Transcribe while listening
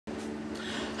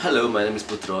Hello, my name is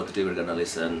Putro. Today we're gonna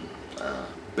listen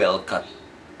Belcat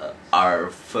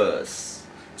R-Fuzz.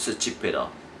 It's a cheap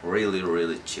pedal,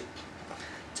 really cheap.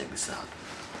 Check this out.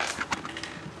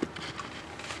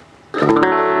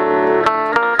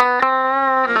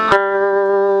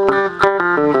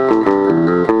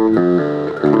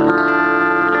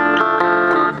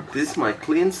 This is my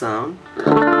clean sound.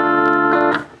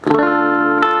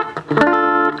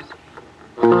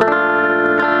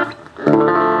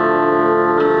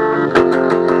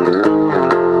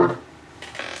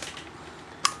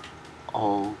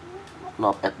 All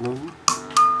knob at noon.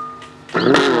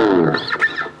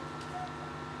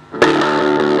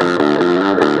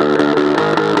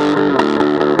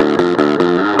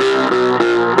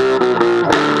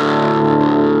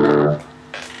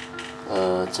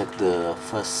 Check the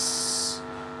fuzz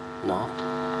knob.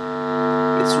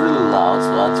 It's really loud,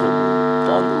 so I turn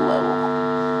down the level.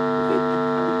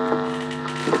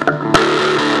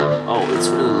 Oh, it's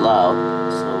really loud,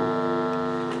 so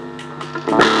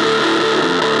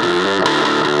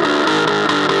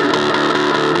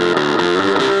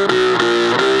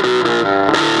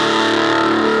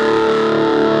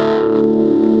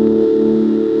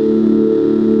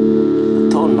the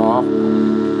tone knob.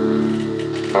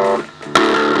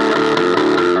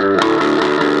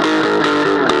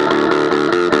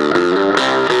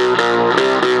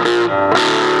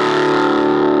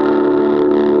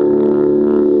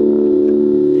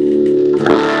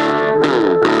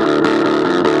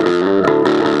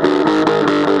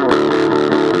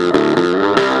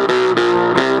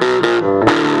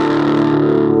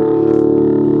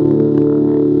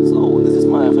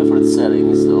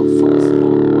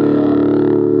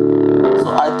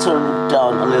 Turn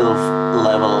down a little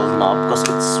level knob because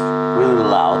it's really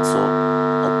loud, so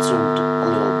I turned a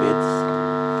little bit.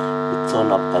 We turn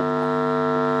up at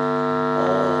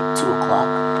 2 o'clock.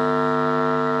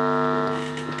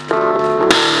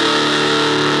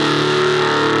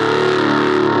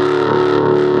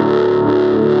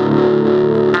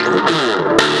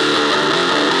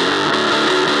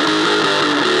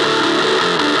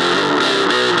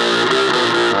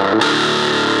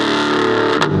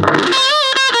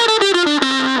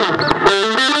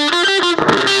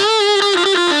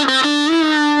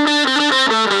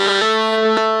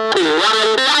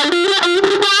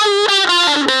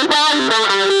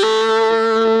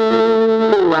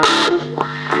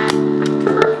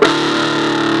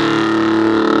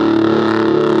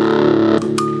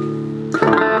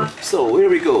 So here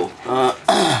we go.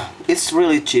 It's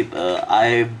really cheap.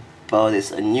 I bought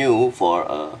this new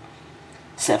for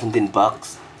 17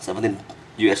 bucks, 17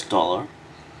 US dollar.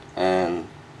 And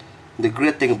the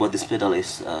great thing about this pedal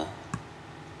is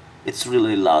it's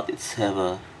really loud.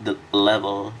 The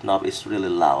level knob is really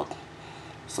loud.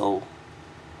 So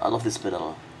I love this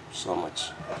pedal so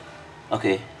much.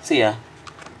 Okay, see ya.